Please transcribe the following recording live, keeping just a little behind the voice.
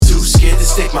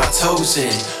stick my toes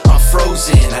in. I'm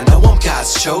frozen, I know I'm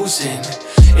God's chosen.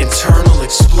 Internal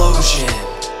explosion.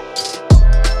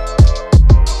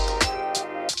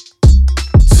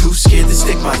 Too scared to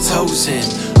stick my toes in.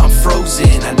 I'm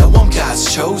frozen, I know I'm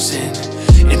God's chosen.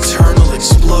 Internal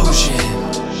explosion.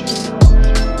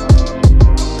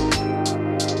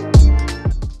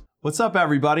 What's up,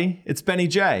 everybody? It's Benny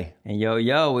J. And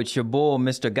yo, it's your boy,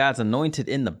 Mr. God's Anointed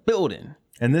in the building.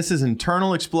 And this is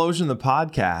Internal Explosion, the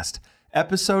podcast,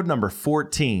 episode number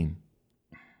 14,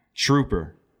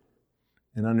 Trooper.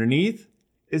 And underneath,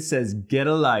 it says, get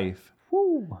a life.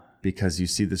 Woo. Because you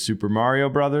see, the Super Mario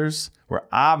Brothers were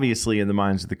obviously in the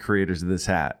minds of the creators of this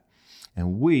hat.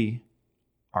 And we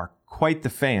are quite the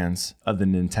fans of the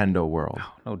Nintendo world.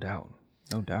 Oh, no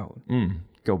doubt.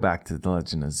 Go back to The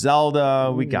Legend of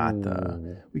Zelda. We got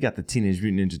the Teenage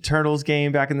Mutant Ninja Turtles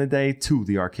game back in the day. 2,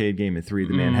 the arcade game, and 3,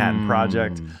 the Manhattan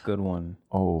Project. Good one.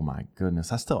 Oh my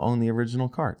goodness. I still own the original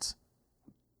carts.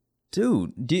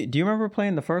 Dude, do you remember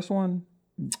playing the first one?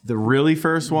 The really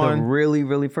first one? The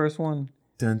really first one?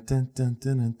 You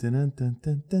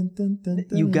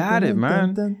You got it,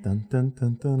 man.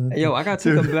 Yo, I got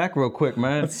to take them back real quick,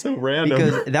 man. That's so random.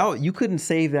 Because you couldn't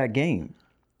save that game.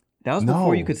 That was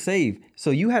before you could save.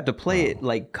 So you had to play it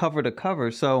like cover to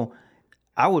cover. So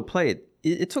I would play it.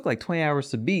 It took like 20 hours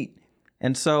to beat.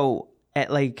 And so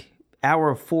at like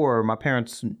hour 4, my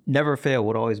parents never fail,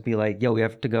 would always be like, yo, we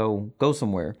have to go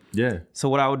somewhere. Yeah. So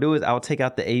what I would do is I would take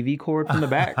out the AV cord from the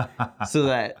back so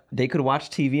that they could watch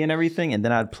TV and everything. And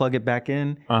then I'd plug it back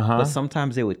in. But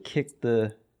sometimes they would kick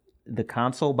the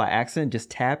console by accident, just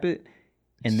tap it.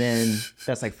 And then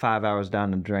that's like 5 hours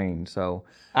down the drain. So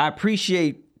I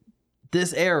appreciate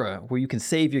this era where you can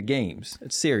save your games.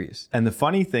 It's serious. And the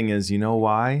funny thing is, you know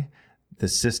why the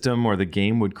system or the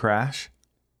game would crash?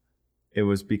 It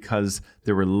was because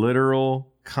there were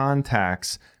literal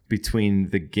contacts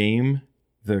between the game,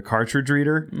 the cartridge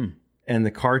reader, and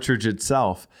the cartridge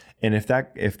itself. And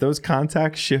if those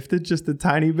contacts shifted just a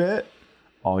tiny bit,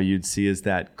 all you'd see is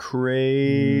that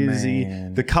crazy,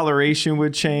 the coloration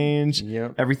would change.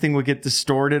 Yep. Everything would get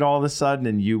distorted all of a sudden,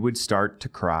 and you would start to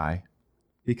cry.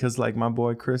 Because like my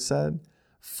boy Chris said,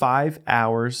 5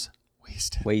 hours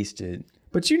wasted.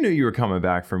 But you knew you were coming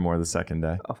back for more the second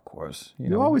day. Of course.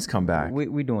 You always come back.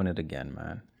 We doing it again,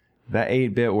 man. That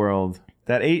 8-bit world,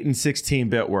 that 8 and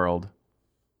 16-bit world,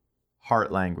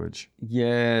 heart language.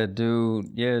 Yeah,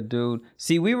 dude.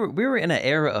 See, we were in an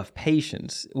era of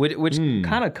patience, which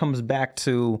kind of comes back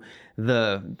to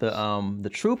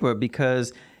the Trooper,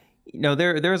 because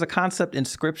there's a concept in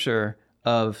Scripture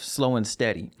of slow and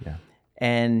steady. Yeah.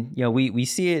 And we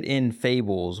see it in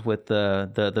fables with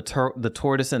the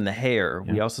tortoise and the hare.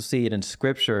 Yeah. We also see it in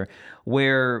Scripture,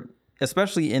 where,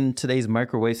 especially in today's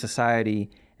microwave society,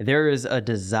 there is a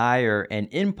desire and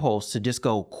impulse to just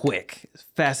go quick, as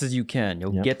fast as you can.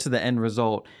 You'll get to the end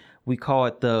result. We call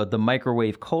it the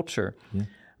microwave culture. Yeah.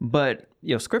 But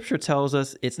Scripture tells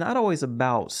us it's not always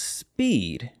about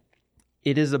speed.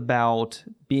 It is about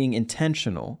being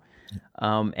intentional.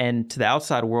 And to the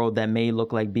outside world, that may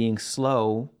look like being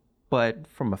slow, but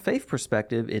from a faith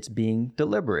perspective, it's being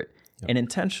deliberate and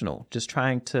intentional, just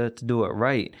trying to do it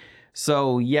right.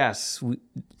 So yes,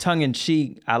 tongue in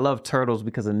cheek, I love turtles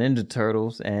because of Ninja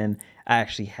Turtles, and I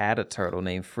actually had a turtle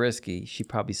named Frisky. She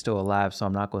probably still alive, so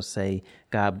I'm not going to say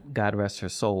God rest her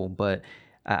soul, but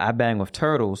I bang with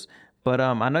turtles. But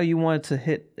I know you wanted to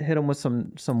hit them with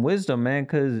some wisdom, man,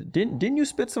 because didn't you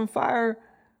spit some fire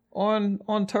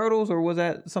on turtles, or was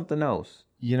that something else?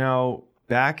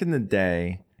 Back in the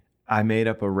day, I made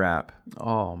up a rap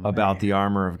about the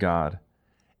armor of God,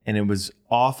 and it was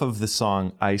off of the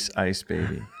song Ice Ice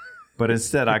Baby, but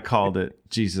instead I called it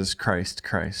Jesus Christ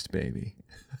Christ Baby.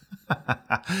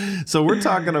 So we're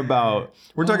talking about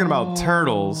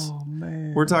turtles.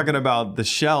 Man. We're talking about the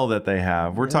shell that they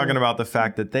have. We're talking about the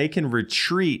fact that they can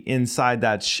retreat inside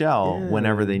that shell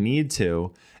whenever they need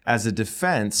to, as a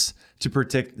defense to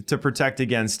protect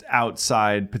against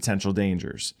outside potential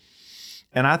dangers.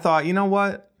 And I thought, you know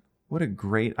what? What a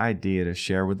great idea to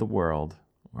share with the world,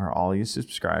 or all you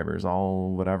subscribers,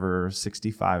 all whatever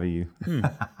 65 of you.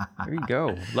 There you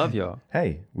go. Love y'all.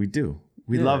 Hey, we do.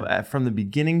 We love from the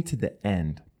beginning to the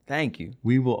end. Thank you.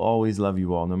 We will always love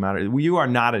you all, no matter. You are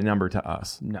not a number to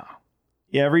us. No.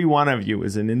 Every one of you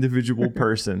is an individual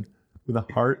person with a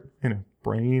heart and a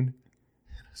brain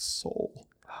and a soul.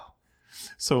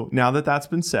 So now that that's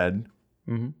been said,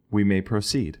 we may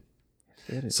proceed.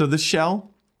 So the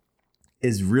shell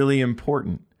is really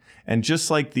important. And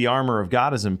just like the armor of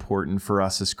God is important for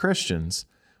us as Christians,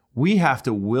 we have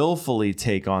to willfully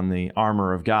take on the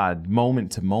armor of God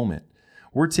moment to moment.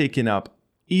 We're taking up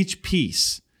each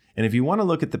piece And if you want to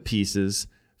look at the pieces,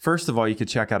 first of all, you could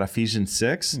check out Ephesians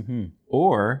 6,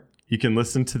 or you can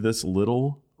listen to this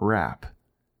little rap,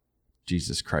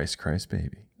 Jesus Christ, Christ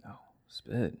baby. Oh,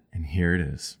 spit. And here it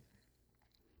is.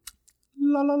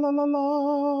 La la la la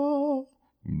la.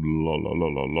 La la la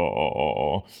la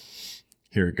la.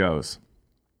 Here it goes.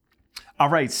 All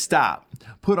right, stop.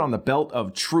 Put on the belt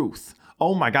of truth.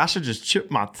 Oh my gosh, I just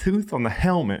chipped my tooth on the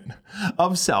helmet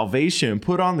of salvation.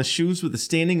 Put on the shoes with a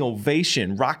standing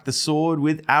ovation. Rock the sword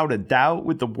without a doubt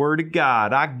with the word of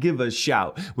God. I give a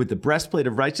shout with the breastplate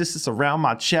of righteousness around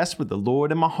my chest with the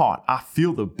Lord in my heart. I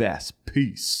feel the best.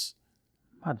 Peace.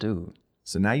 My dude.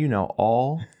 So now you know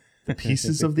all the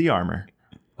pieces of the armor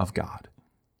of God.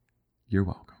 You're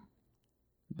welcome.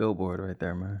 Billboard right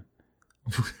there, man.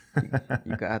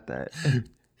 You got that.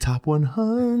 Top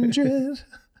 100.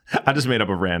 I just made up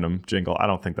a random jingle. I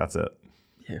don't think that's it.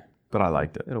 Yeah. But I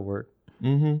liked it. It'll work.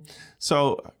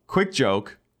 So, quick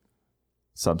joke.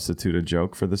 Substitute a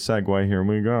joke for the segue. Here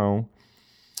we go.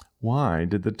 Why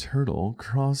did the turtle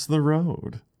cross the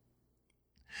road?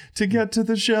 To get to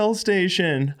the Shell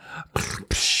station.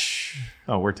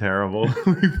 Oh, we're terrible.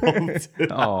 We both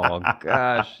did. Oh,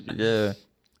 gosh. Yeah.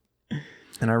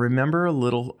 And I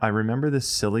remember this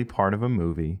silly part of a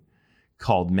movie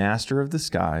called Master of the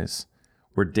Skies,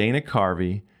 where Dana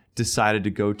Carvey decided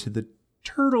to go to the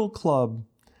Turtle Club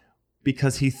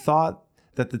because he thought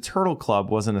that the Turtle Club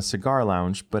wasn't a cigar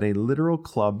lounge, but a literal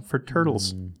club for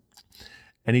turtles.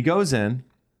 And he goes in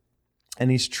and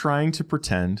he's trying to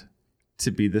pretend to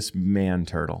be this man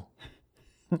turtle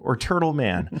or turtle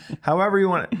man. However you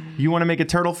want to make it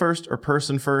turtle first or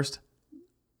person first,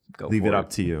 leave it up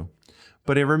to you.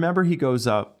 But I remember he goes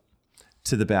up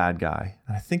to the bad guy.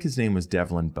 I think his name was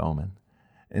Devlin Bowman.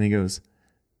 And he goes,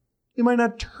 "Am I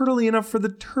not turtly enough for the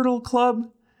Turtle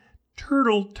Club?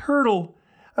 Turtle, turtle,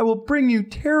 I will bring you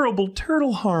terrible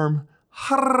turtle harm.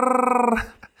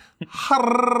 Harr,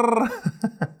 harr."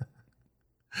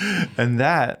 And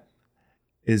that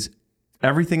is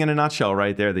everything in a nutshell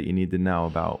right there that you need to know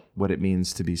about what it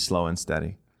means to be slow and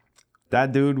steady.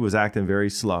 That dude was acting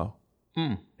very slow,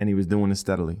 and he was doing it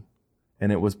steadily.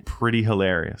 And it was pretty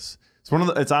hilarious.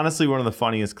 It's honestly one of the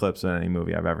funniest clips in any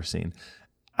movie I've ever seen.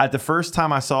 At the first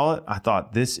time I saw it, I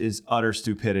thought, this is utter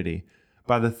stupidity.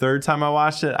 By the third time I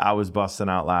watched it, I was busting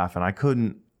out laughing. I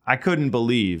couldn't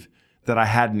believe that I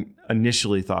hadn't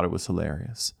initially thought it was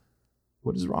hilarious.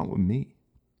 What is wrong with me?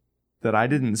 That I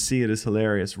didn't see it as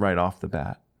hilarious right off the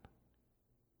bat.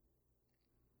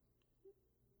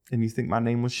 And you think my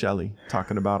name was Shelly,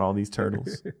 talking about all these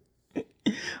turtles.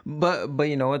 But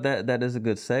you know what, that is a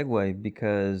good segue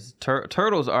because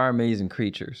turtles are amazing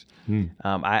creatures.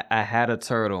 I had a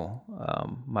turtle.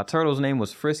 My turtle's name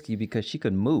was Frisky because she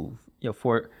could move.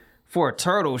 For a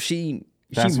turtle, she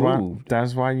moved.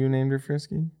 That's why you named her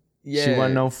Frisky? Yeah. She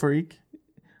wasn't no freak?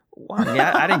 Well,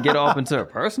 I didn't get off into her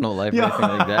personal life or anything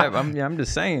like that. I'm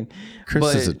just saying.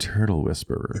 Chris is a turtle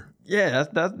whisperer. Yeah,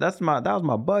 that was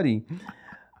my buddy.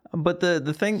 But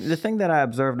the thing that I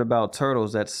observed about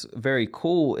turtles that's very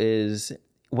cool is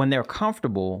when they're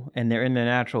comfortable and they're in their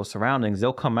natural surroundings,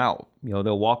 they'll come out.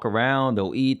 They'll walk around,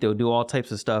 they'll eat, they'll do all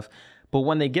types of stuff. But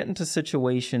when they get into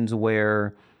situations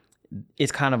where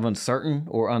it's kind of uncertain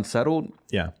or unsettled,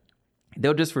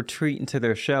 they'll just retreat into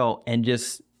their shell and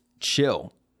just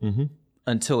chill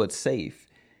until it's safe.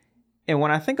 And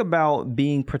when I think about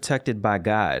being protected by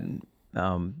God,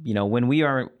 when we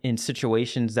are in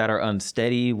situations that are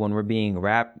unsteady, when we're being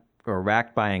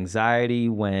racked by anxiety,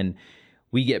 when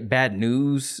we get bad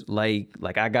news like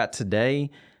I got today,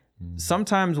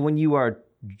 sometimes when you are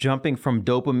jumping from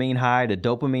dopamine high to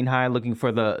dopamine high, looking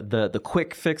for the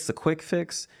quick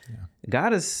fix,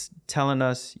 God is telling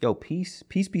us, peace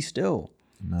be still.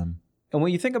 Amen. And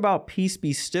when you think about peace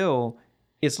be still,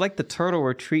 it's like the turtle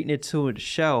retreating into its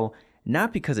shell,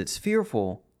 not because it's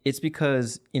fearful. It's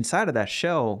because inside of that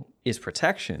shell is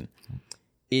protection.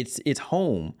 It's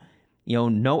home.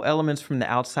 No elements from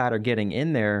the outside are getting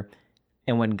in there.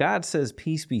 And when God says,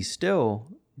 peace be still,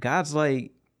 God's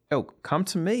like, come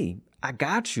to me. I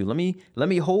got you. Let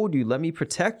me hold you. Let me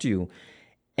protect you.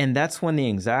 And that's when the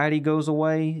anxiety goes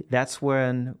away. That's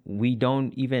when we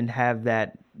don't even have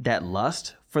that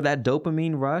lust for that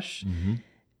dopamine rush.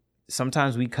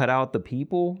 Sometimes we cut out the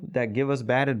people that give us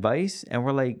bad advice and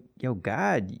we're like,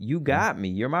 God, you got me.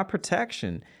 You're my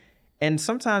protection. And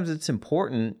sometimes it's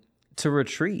important to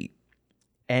retreat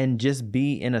and just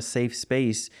be in a safe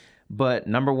space. But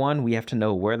number one, we have to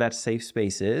know where that safe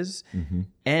space is.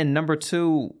 And number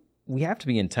two, we have to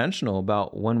be intentional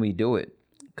about when we do it.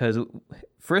 Because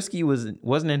Frisky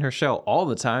wasn't in her shell all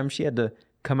the time. She had to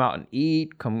come out and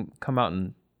eat, come out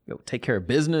and take care of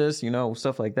business,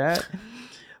 stuff like that.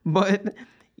 But,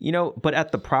 but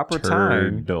at the proper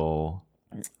time. Turtle.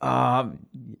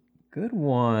 Good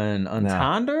one.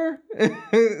 Entendre?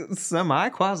 Semi,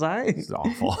 quasi. It's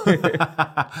awful.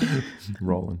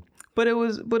 Rolling. But it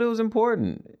was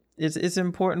important. It's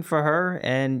important for her.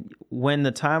 And when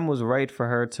the time was right for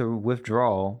her to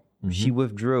withdraw, she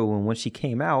withdrew. And when she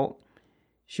came out,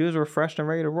 she was refreshed and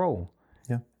ready to roll.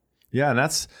 Yeah. Yeah. And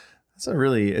that's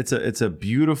it's a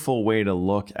beautiful way to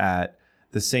look at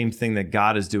the same thing that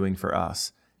God is doing for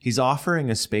us. He's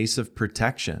offering a space of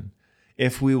protection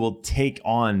if we will take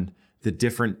on the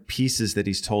different pieces that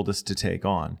he's told us to take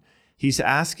on. He's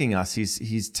asking us,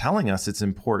 he's telling us it's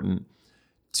important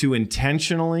to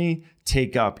intentionally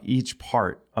take up each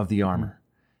part of the armor.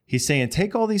 He's saying,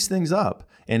 take all these things up.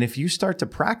 And if you start to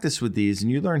practice with these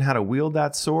and you learn how to wield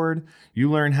that sword, you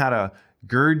learn how to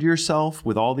gird yourself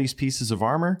with all these pieces of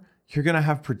armor, you're going to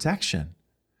have protection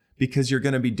because you're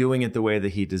going to be doing it the way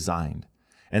that he designed.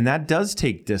 And that does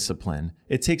take discipline.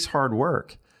 It takes hard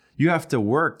work. You have to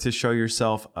work to show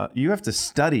yourself, you have to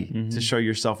study to show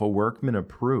yourself a workman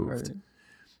approved. Right.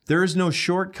 There is no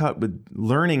shortcut with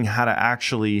learning how to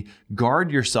actually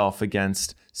guard yourself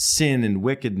against sin and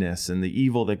wickedness and the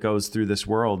evil that goes through this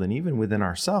world and even within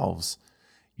ourselves.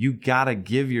 You got to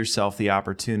give yourself the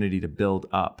opportunity to build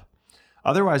up.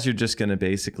 Otherwise, you're just going to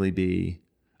basically be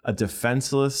a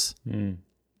defenseless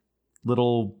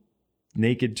little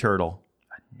naked turtle.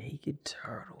 A naked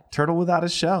turtle. Turtle without a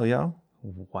shell, yo.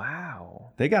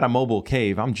 Wow. They got a mobile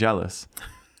cave. I'm jealous.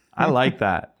 I like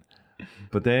that.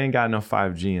 But they ain't got no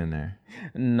 5G in there.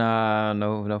 Nah,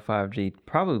 no 5G.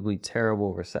 Probably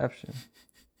terrible reception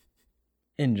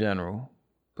in general.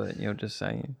 But, just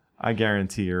saying. I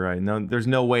guarantee you're right. No, there's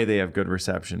no way they have good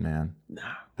reception, man.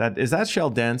 Nah. Is that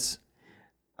shell dense?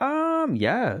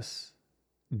 Yes.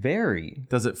 Very.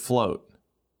 Does it float?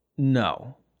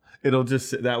 No.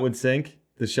 That would sink?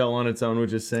 The shell on its own would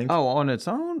just sink? Oh, on its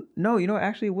own? No,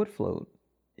 actually it would float.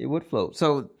 It would float.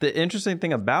 So the interesting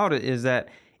thing about it is that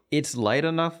it's light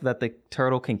enough that the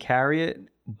turtle can carry it,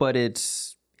 but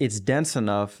it's dense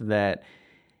enough that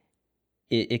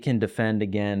it can defend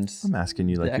against. I'm asking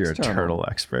you like you're a turtle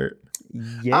expert.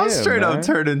 Yeah, I'm straight up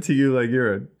turning to you like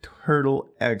you're a turtle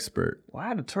expert. Well, I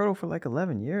had a turtle for like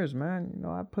 11 years, man.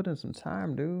 I put in some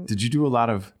time, dude. Did you do a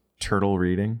lot of turtle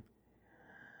reading?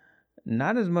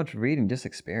 Not as much reading, just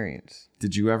experience.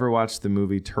 Did you ever watch the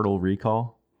movie Turtle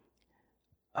Recall?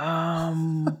 Well,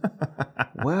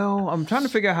 I'm trying to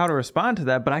figure out how to respond to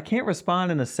that, but I can't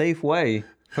respond in a safe way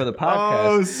for the podcast.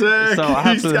 Oh, sick. So I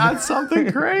have got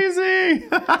something crazy.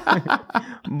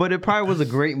 But it probably was a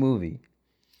great movie.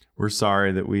 We're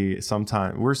sorry,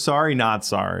 not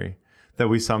sorry, that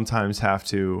we sometimes have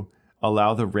to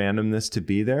allow the randomness to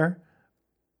be there,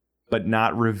 but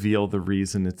not reveal the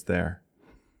reason it's there.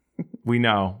 We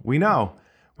know.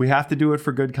 We have to do it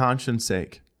for good conscience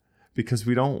sake because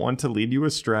we don't want to lead you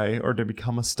astray or to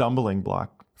become a stumbling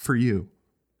block for you,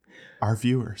 our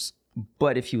viewers.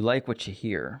 But if you like what you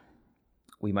hear,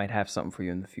 we might have something for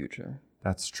you in the future.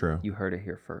 That's true. You heard it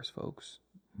here first, folks.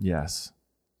 Yes.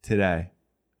 Today.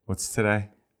 What's today?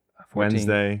 14th.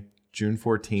 Wednesday, June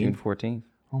 14th. June 14th.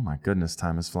 Oh my goodness,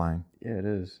 time is flying. Yeah, it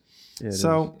is.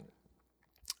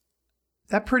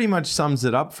 That pretty much sums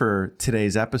it up for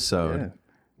today's episode,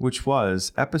 which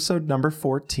was episode number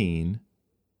 14.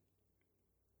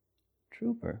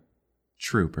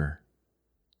 Trooper.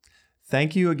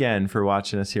 Thank you again for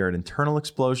watching us here at Internal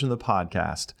Explosion, the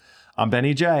podcast. I'm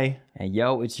Benny J. And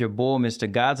yo, it's your boy, Mr.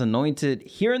 God's Anointed,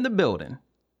 here in the building.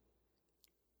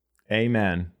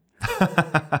 Amen.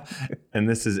 And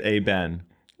this is A Ben.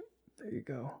 There you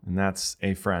go. And that's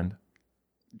a friend.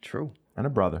 True. And a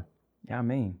brother. Yeah, I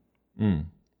mean.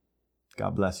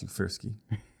 God bless you, Firsky.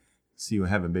 See you in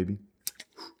heaven, baby.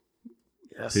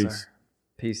 Yes, Peace. sir.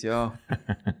 Peace, y'all.